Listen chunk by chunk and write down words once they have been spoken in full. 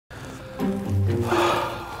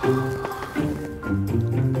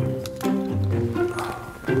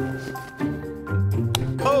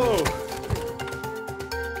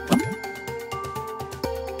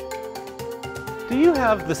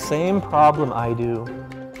have the same problem I do.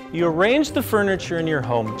 You arrange the furniture in your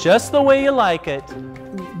home just the way you like it,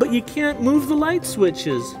 but you can't move the light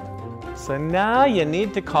switches. So now you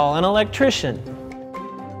need to call an electrician.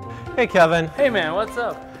 Hey Kevin. Hey man, what's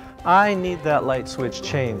up? I need that light switch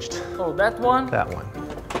changed. Oh, that one? That one.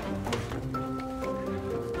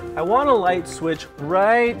 I want a light switch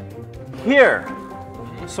right here,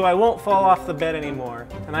 so I won't fall off the bed anymore.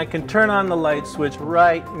 And I can turn on the light switch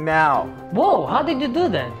right now. Whoa, how did you do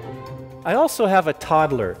that? I also have a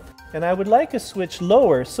toddler, and I would like a switch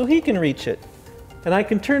lower so he can reach it. And I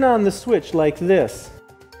can turn on the switch like this.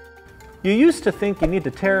 You used to think you need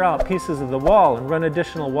to tear out pieces of the wall and run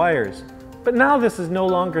additional wires, but now this is no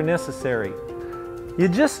longer necessary. You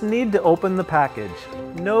just need to open the package.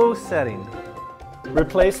 No setting.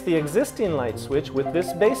 Replace the existing light switch with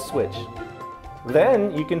this base switch.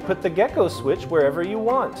 Then you can put the Gecko switch wherever you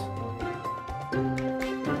want.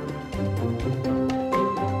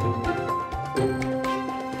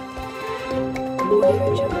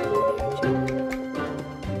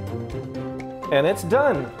 And it's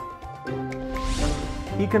done.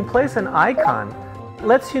 You can place an icon.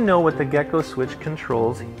 Lets you know what the Gecko switch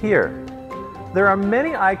controls here. There are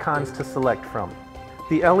many icons to select from.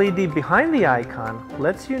 The LED behind the icon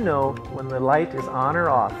lets you know when the light is on or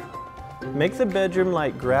off. Make the bedroom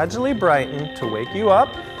light gradually brighten to wake you up,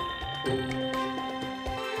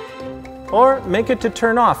 or make it to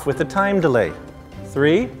turn off with a time delay.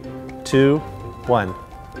 3, 2, 1.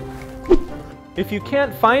 If you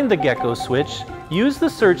can't find the Gecko switch, use the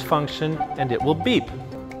search function and it will beep.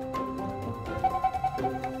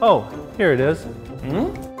 Oh, here it is.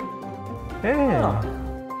 Hey.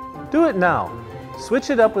 Do it now.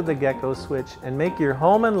 Switch it up with the Gecko switch and make your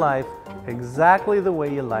home and life exactly the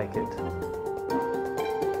way you like it.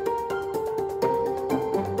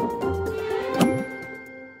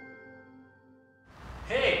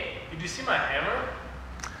 Hey, did you see my hammer?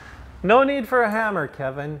 No need for a hammer,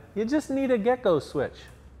 Kevin. You just need a Gecko switch.